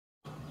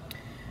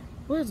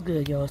What's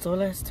good, y'all? So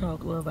let's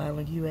talk Love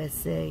Island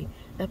USA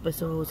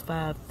episodes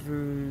 9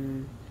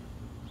 through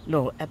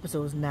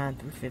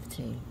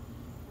 15.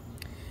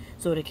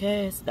 So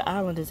the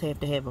Islanders have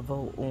to have a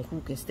vote on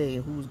who can stay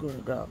and who's going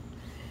to go.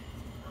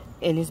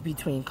 And it's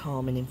between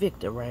Carmen and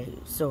Victor, right?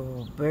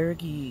 So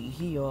Bergie,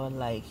 he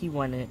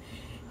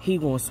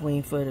gonna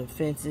swing for the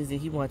fences and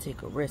he want to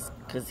take a risk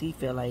because he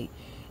feel like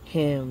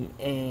him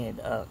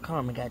and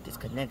Carmen got this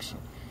connection.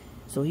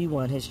 So he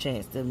want his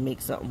chance to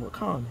make something with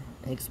Carmen,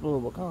 explore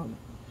with Carmen.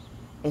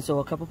 And so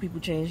a couple people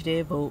changed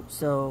their vote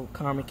so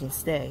Carmen can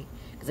stay.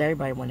 Because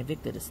everybody wanted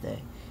Victor to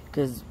stay.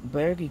 Because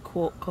Bergie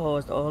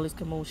caused all this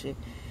commotion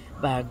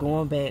by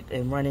going back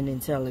and running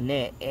and telling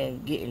that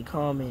and getting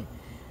Carmen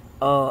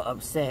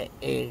upset.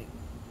 And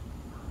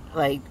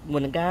like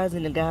when the guys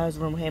in the guys'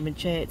 room having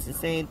chats and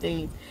saying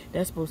things,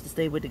 that's supposed to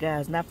stay with the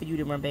guys, not for you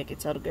to run back and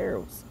tell the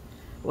girls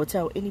or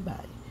tell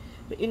anybody.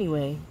 But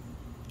anyway,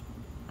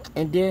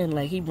 and then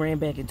like he ran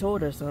back and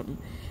told her something,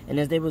 and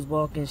as they was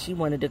walking, she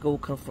wanted to go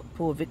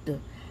pull Victor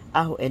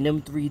out, and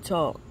them three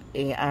talked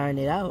and iron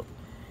it out.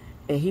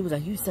 And he was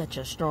like, "You such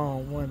a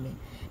strong woman."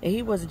 And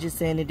he wasn't just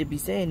saying it to be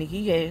saying it.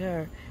 He had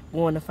her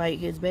going to fight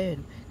his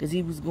battle because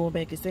he was going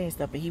back and saying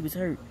stuff, and he was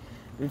hurt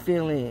and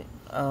feeling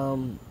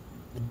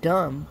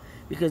dumb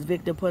because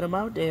Victor put him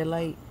out there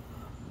like,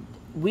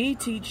 we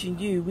teaching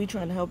you, we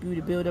trying to help you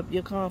to build up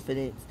your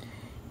confidence,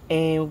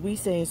 and we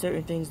saying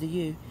certain things to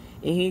you,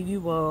 and here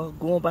you are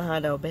going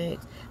behind our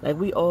backs. Like,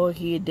 we all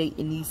here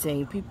dating these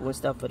same people and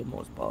stuff for the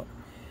most part.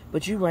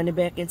 But you running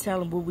back and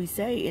telling what we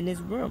say in this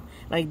room.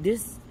 Like,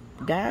 this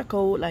guy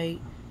code, like,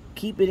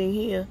 keep it in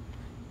here.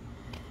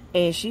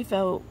 And she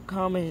felt,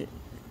 Carmen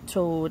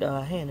told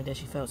Hannah that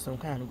she felt some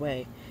kind of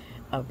way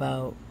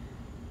about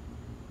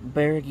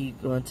Bergie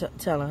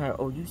telling her,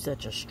 "Oh, you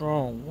such a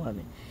strong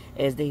woman,"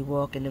 as they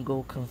walk in to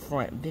go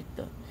confront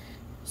Victor.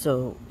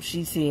 So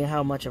she's seeing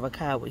how much of a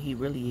coward he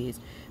really is.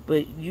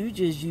 But you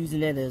just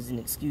using that as an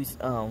excuse,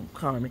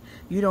 Carmen.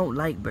 You don't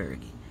like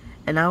Bergie.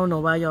 And I don't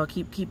know why y'all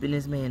keep keeping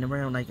this man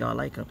around like y'all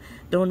like him.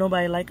 Don't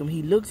nobody like him.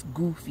 He looks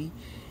goofy.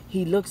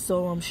 He looks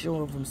so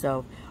unsure of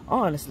himself.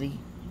 Honestly,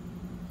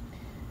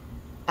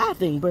 I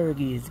think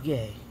Bergie is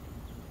gay.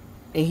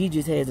 And he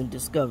just hasn't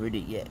discovered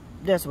it yet.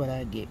 That's what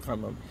I get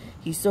from him.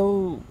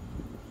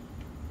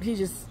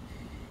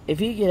 If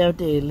he get out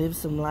there and live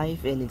some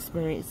life and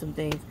experience some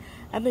things,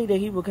 I think that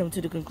he will come to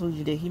the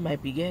conclusion that he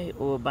might be gay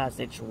or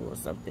bisexual or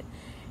something.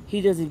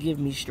 He doesn't give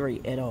me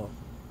straight at all.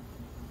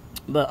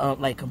 But,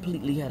 like,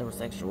 completely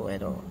heterosexual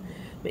at all.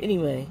 But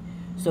anyway,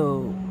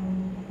 so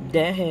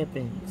that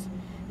happens.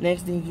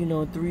 Next thing you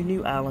know, 3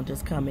 new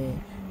Islanders come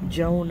in.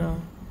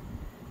 Jonah,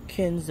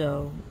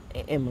 Kenzo,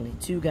 and Emily.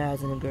 2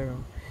 guys and a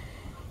girl.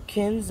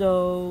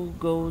 Kenzo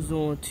goes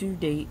on 2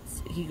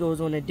 dates. He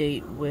goes on a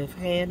date with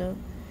Hannah.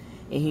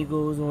 And he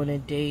goes on a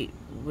date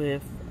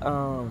with,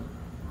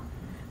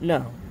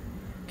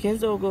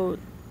 Kenzo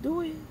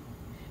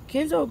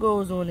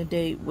goes on a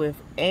date with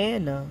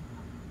Anna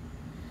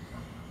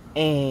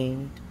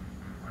and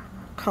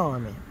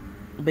Carmen.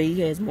 But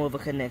he has more of a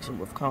connection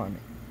with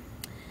Carmen.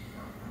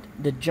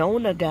 The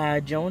Jonah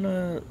guy,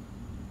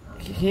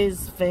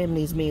 his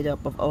family is made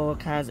up of all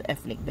kinds of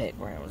ethnic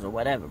backgrounds or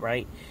whatever,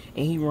 right?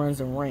 And he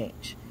runs a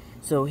ranch.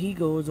 So he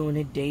goes on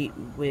a date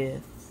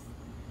with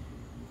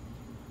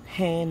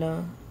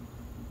Hannah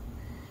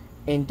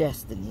and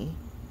Destiny.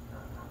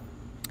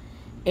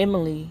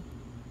 Emily,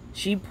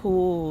 she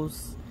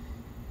pulls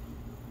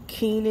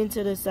Keenan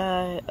to the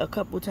side a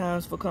couple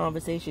times for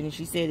conversation, and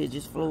she said it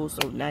just flows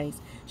so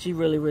nice. She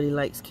really, really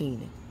likes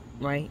Keenan,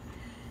 right?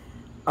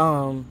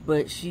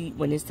 But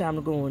when it's time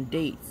to go on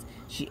dates,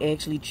 she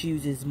actually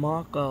chooses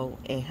Marco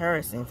and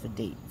Harrison for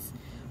dates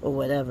or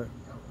whatever.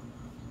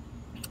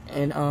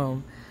 And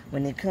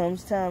when it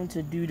comes time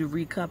to do the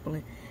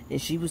recoupling, and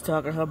she was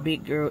talking her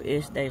big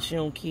girl-ish that she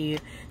don't care.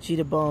 She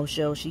the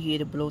bombshell. She here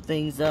to blow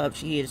things up.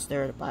 She here to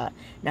stir the pot.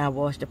 Now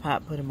wash the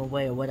pot, put him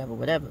away, or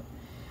whatever.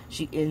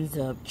 She ends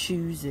up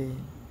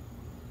choosing,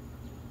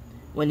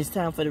 when it's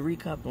time for the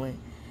recoupling,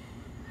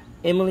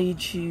 Emily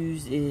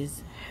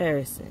chooses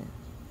Harrison.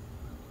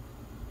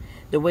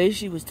 The way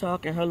she was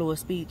talking, her little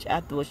speech,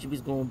 I thought she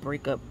was going to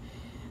break up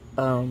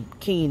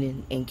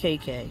Keenan and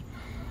KK.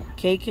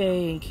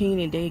 KK and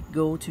Keenan, they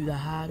go to the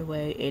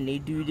hideaway and they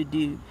do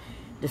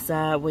the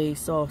sideways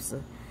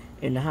salsa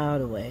in the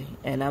hideaway.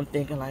 And I'm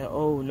thinking like,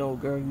 oh no,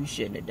 girl, you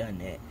shouldn't have done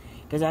that.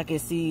 Because I can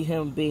see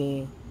him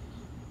being...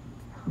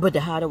 But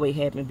the hideaway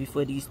happened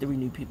before these 3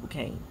 new people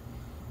came.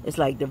 It's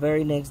like the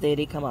very next day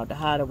they come out the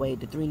hideaway,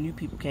 the 3 new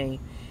people came,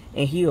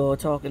 and he all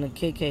talking to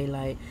KK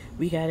like,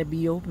 we gotta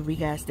be open, we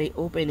gotta stay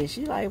open. And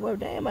she like, well,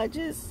 damn, and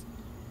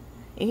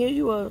here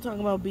you are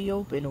talking about be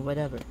open or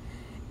whatever.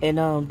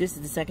 And this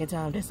is the second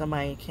time that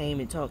somebody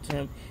came and talked to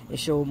him and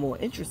showed more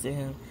interest in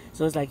him.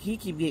 So it's like he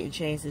keep getting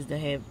chances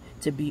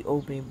to be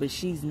open, but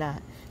she's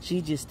not.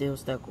 She just still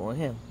stuck on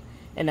him.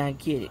 And I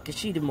get it, because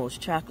she the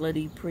most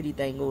chocolatey, pretty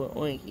thing going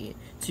on here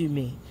to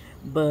me.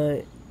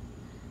 But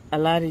a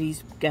lot of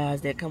these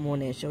guys that come on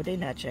that show, they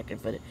not checking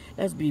for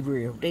let's be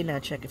real, they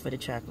not checking for the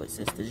chocolate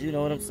sisters, you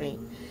know what I'm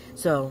saying?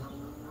 So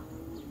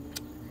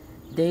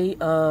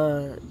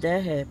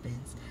that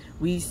happens.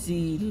 We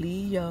see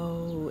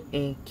Leo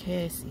and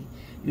Cassie.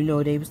 You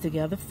know, they was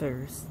together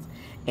first.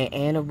 And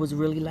Anna was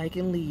really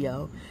liking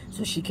Leo.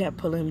 So she kept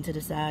pulling him to the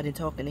side and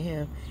talking to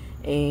him.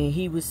 And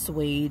he was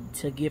swayed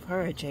to give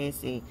her a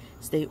chance and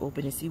stay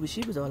open and see what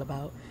she was all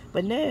about.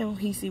 But now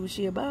he see what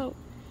she about.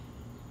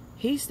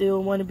 He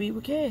still want to be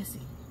with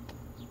Cassie.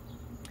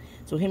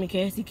 So him and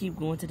Cassie keep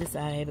going to the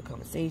side, having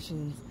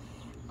conversations.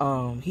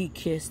 He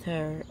kissed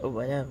her or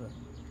whatever.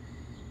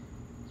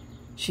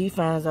 She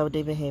finds out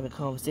they've been having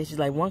conversations.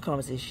 Like one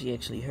conversation she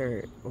actually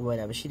heard or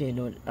whatever. She didn't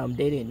know.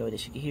 They didn't know that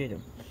she could hear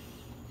them.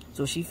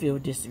 So she feel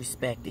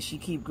disrespected. She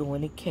keep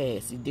going to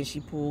Cassie. Then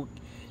she pulled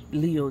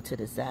Leo to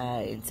the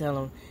side and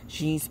tell him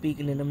she ain't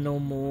speaking to them no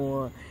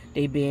more.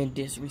 They being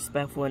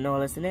disrespectful and all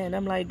this and that. And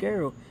I'm like,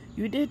 girl,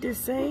 you did the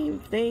same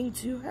thing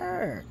to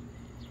her.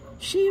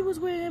 She was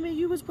with him and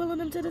you was pulling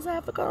him to the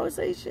side for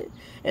conversation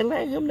and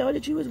letting him know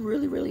that you was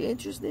really, really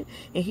interested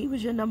and he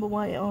was your number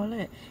one and all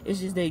that.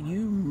 It's just that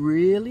you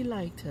really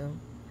liked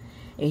him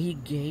and he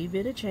gave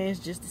it a chance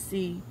just to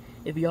see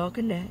if y'all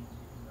connect.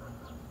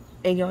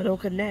 And y'all don't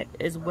connect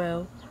as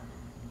well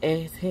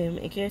as him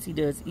and Cassie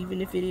does,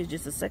 even if it is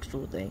just a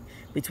sexual thing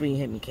between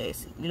him and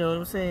Cassie. You know what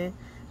I'm saying?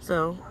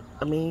 So,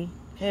 I mean,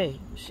 hey,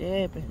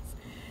 shit happens.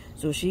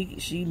 So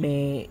she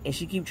mad, and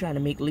she keep trying to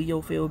make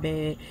Leo feel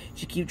bad.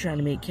 She keep trying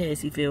to make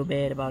Cassie feel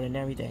bad about it and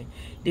everything.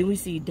 Then we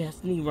see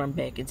Destiny run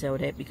back and tell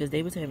that because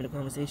they was having a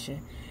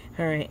conversation,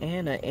 her and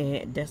Anna,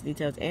 and Destiny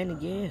tells Anna,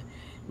 yeah,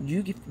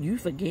 you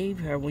forgave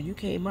her when you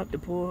came up to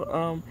pull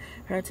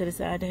her to the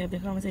side to have the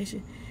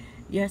conversation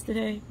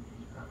yesterday.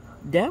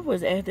 That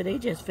was after they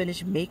just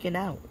finished making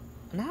out.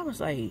 And I was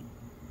like,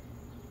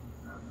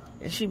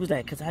 and she was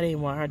like, because I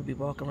didn't want her to be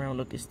walking around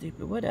looking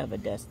stupid. Whatever,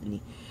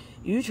 Destiny.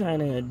 You trying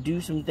to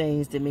do some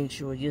things to make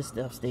sure your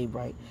stuff stay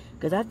right.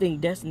 Because I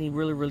think Destiny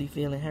really, really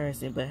feeling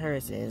Harrison. But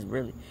Harrison is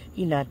really,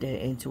 he not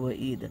that into it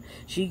either.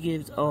 She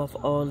gives off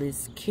all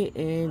this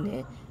kitten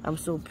and I'm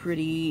so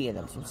pretty and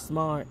I'm so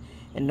smart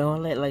and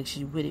all that. Like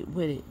she with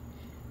it.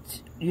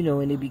 You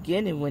know, in the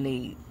beginning when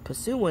they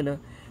pursuing her.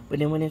 But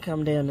then when they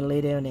come down and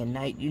lay down at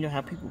night, you know how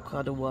people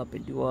cuddle up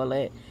and do all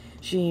that.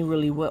 She ain't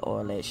really with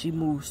all that. She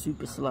moves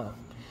super slow.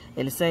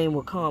 And the same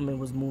with Carmen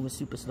was moving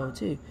super slow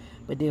too.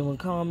 But then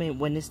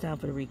when it's time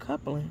for the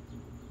recoupling,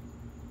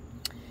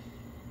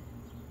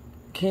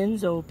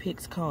 Kenzo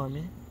picks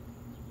Carmen.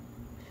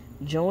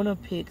 Jonah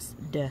picks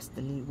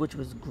Destiny, which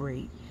was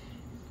great.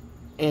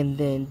 And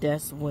then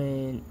that's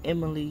when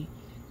Emily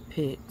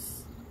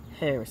picks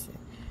Harrison.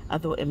 I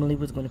thought Emily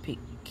was going to pick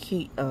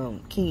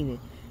Keenan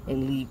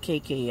and leave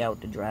KK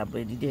out to dry,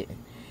 but he didn't.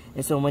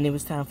 And so when it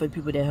was time for the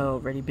people that had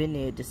already been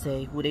there to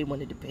say who they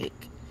wanted to pick,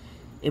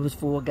 it was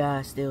 4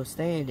 guys still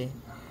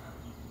standing.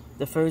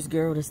 The first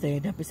girl to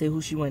stand up and say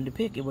who she wanted to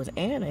pick, it was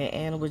Anna. And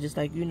Anna was just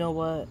like, you know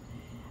what?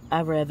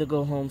 I'd rather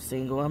go home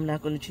single. I'm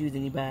not going to choose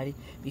anybody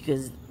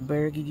because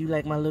Bergie, you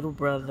like my little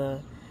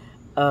brother.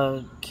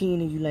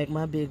 Keenan, you like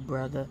my big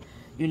brother.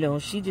 You know,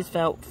 she just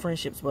felt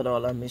friendships with all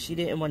of them. And she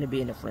didn't want to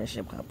be in a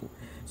friendship couple.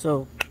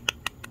 So,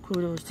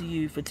 kudos to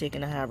you for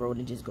taking the high road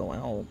and just going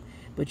home.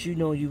 But you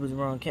know you was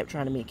wrong. Kept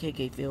trying to make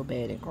KK feel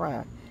bad and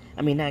cry.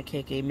 I mean, not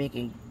KK,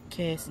 making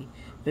Cassie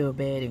feel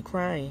bad and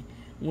crying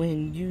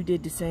when you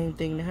did the same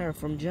thing to her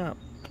from jump.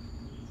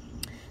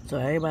 So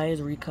everybody is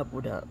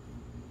recoupled up.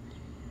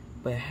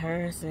 But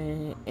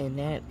Harrison and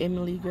that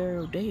Emily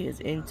girl, they is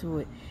into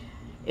it.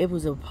 It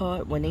was a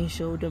part when they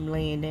showed them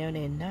laying down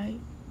at night.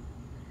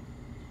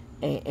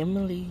 And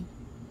Emily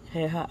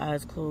had her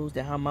eyes closed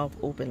and her mouth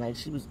open like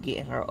she was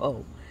getting her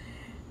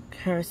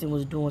Harrison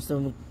was doing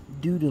some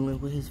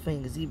doodling with his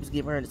fingers. He was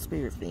giving her the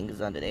spirit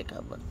fingers under that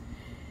cover.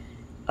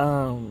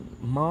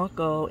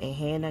 Marco and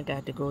Hannah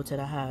got to go to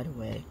the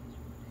hideaway.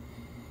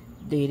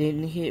 They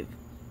didn't hit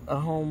a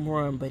home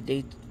run, but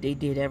they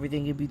did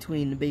everything in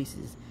between the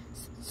bases.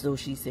 So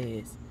she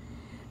says.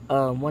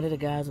 One of the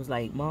guys was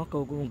like,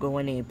 Marco gonna go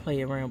in there and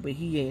play around, but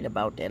he ain't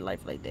about that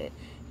life like that.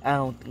 I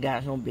don't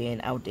got him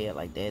being out there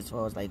like that as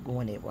far as like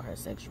going there with her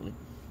sexually.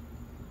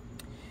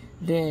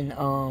 Then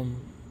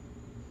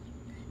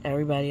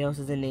everybody else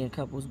is in there in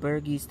couples.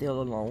 Bergie's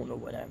still alone or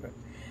whatever.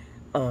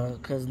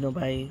 Cause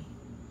nobody,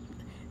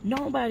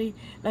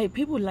 like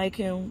people like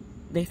him.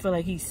 They feel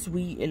like he's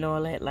sweet and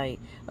all that, like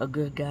a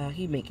good guy.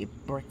 He making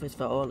breakfast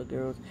for all the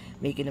girls,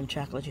 making them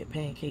chocolate chip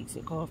pancakes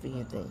and coffee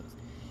and things.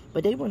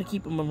 But they want to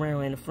keep him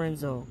around in the friend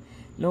zone.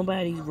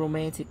 Nobody's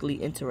romantically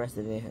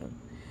interested in him.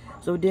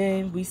 So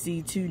then we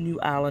see 2 new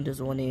islanders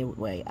on their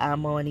way,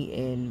 Imani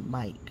and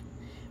Mike,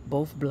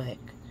 both black.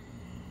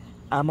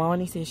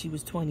 Imani said she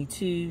was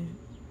 22,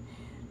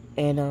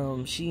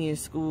 and she in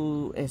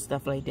school and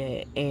stuff like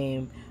that.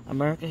 And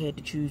America had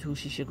to choose who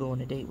she should go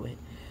on a date with.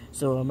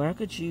 So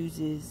America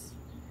chooses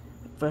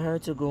for her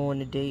to go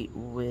on a date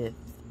with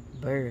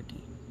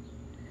Bergie.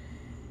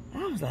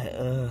 I was like,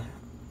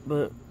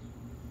 but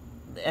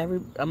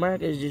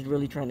America is just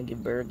really trying to give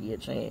Bergie a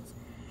chance.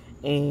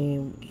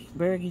 And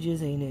Bergie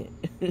just ain't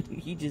it.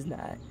 He just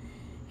not.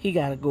 He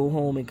got to go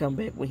home and come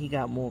back when he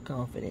got more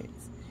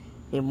confidence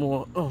and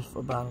more oomph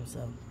about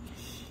himself.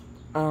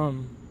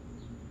 And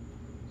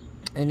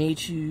they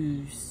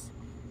choose,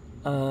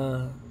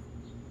 who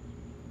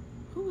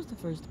was the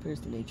first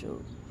person they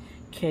chose?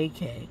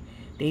 KK.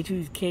 They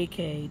choose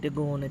KK to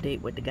go on a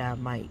date with the guy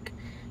Mike.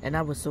 And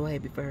I was so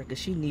happy for her because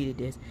she needed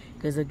this.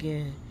 Because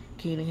again,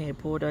 Keenan had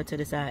pulled her to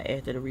the side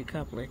after the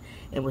recoupling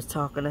and was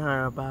talking to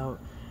her about,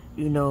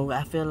 you know,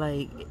 I feel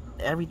like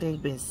everything's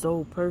been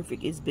so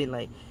perfect. It's been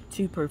like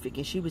too perfect.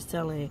 And she was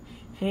telling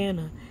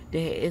Hannah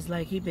that it's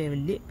like he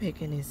been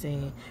nitpicking and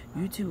saying,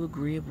 you too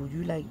agreeable.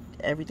 You like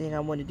everything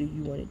I want to do,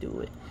 you want to do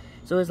it.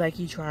 So it's like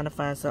he trying to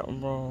find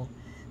something wrong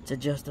to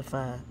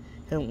justify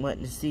him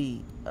wanting to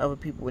see other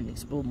people and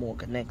explore more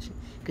connection.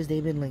 Because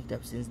they've been linked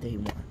up since day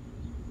one.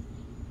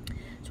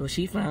 So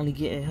she finally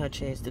getting her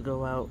chance to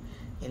go out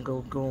and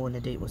go on a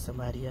date with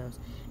somebody else.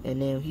 And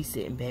now he's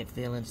sitting back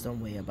feeling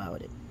some way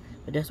about it.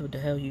 But that's what the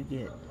hell you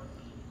get.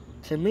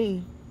 To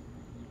me,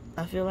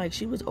 I feel like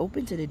she was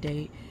open to the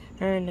date.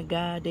 Her and the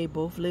guy, they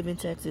both live in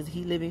Texas.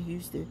 He live in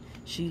Houston.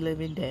 She live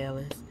in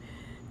Dallas.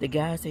 The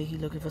guy said he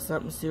looking for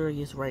something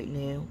serious right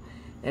now.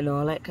 And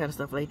all that kind of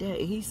stuff like that.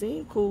 And he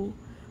seemed cool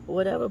or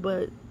whatever.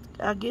 But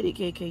I get it,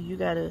 KK. You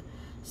gotta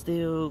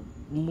still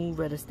move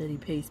at a steady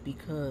pace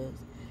because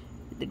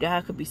the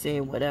guy could be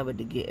saying whatever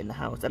to get in the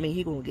house. I mean,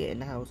 he gonna get in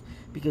the house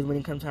because when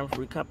it comes time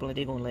for recoupling,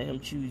 they gonna let him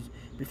choose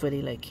before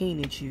they let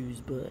Keenan choose.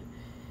 But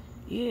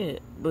yeah,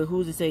 but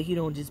who's to say he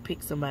don't just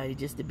pick somebody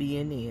just to be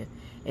in there,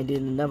 and then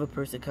another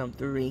person come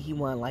through and he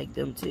wanna like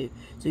them too.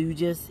 So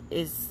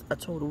it's a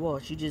total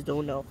wash. You just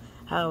don't know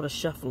how the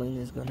shuffling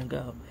is gonna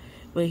go.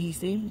 But he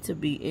seemed to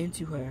be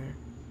into her,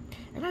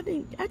 and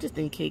I just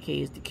think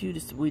KK is the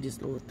cutest,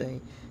 sweetest little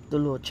thing, the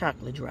little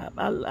chocolate drop.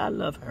 I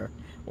love her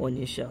on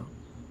this show.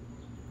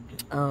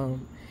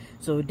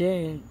 So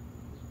then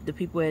the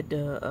people at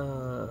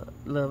the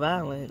Love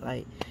Island,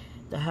 like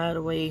the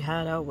Hideaway,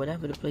 Hideout,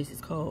 whatever the place is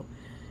called,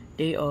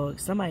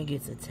 somebody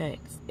gets a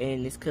text,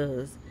 and it's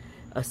cause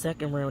a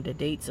second round of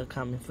dates are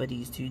coming for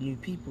these two new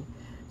people.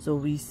 So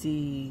we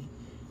see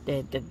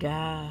that the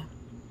guy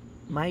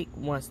Mike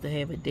wants to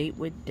have a date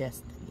with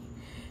Destiny.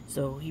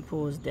 So he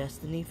pulls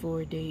Destiny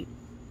for a date,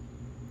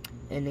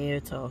 and they're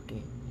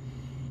talking.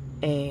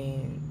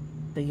 And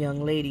the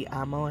young lady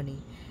Amani,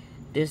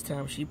 this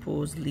time she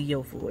pulls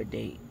Leo for a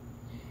date.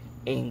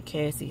 And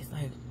Cassie's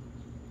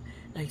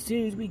like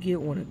soon as we get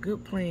on a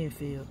good playing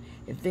field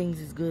and things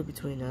is good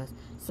between us,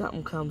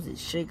 something comes and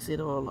shakes it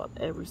all up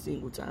every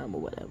single time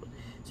or whatever.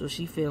 So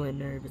she feeling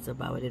nervous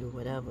about it or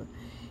whatever.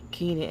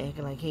 Keenan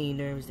acting like he ain't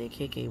nervous that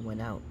KK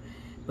went out.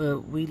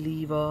 But we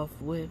leave off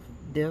with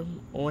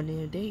them on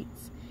their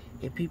dates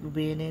and people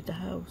being at the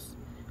house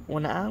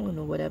on the island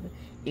or whatever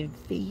in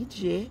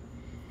Fiji,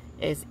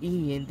 as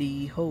Ian,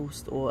 the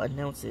host or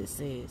announcer,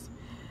 says.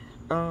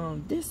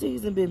 This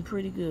season been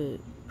pretty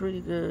good.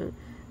 Pretty good.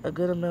 A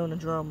good amount of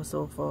drama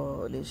so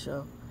far on this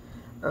show.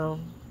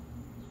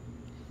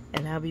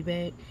 And I'll be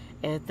back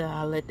after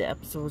I let the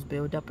episodes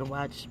build up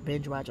and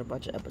binge watch a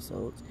bunch of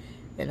episodes.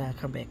 And I'll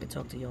come back and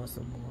talk to y'all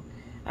some more.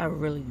 I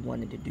really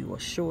wanted to do a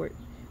short,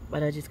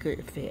 but I just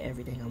couldn't fit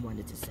everything I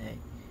wanted to say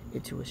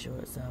into a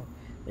short. So,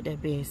 with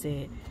that being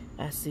said,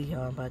 I see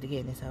y'all. I'm about to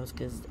get in this house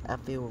because I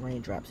feel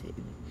raindrops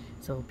hitting me.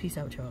 So, peace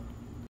out, y'all.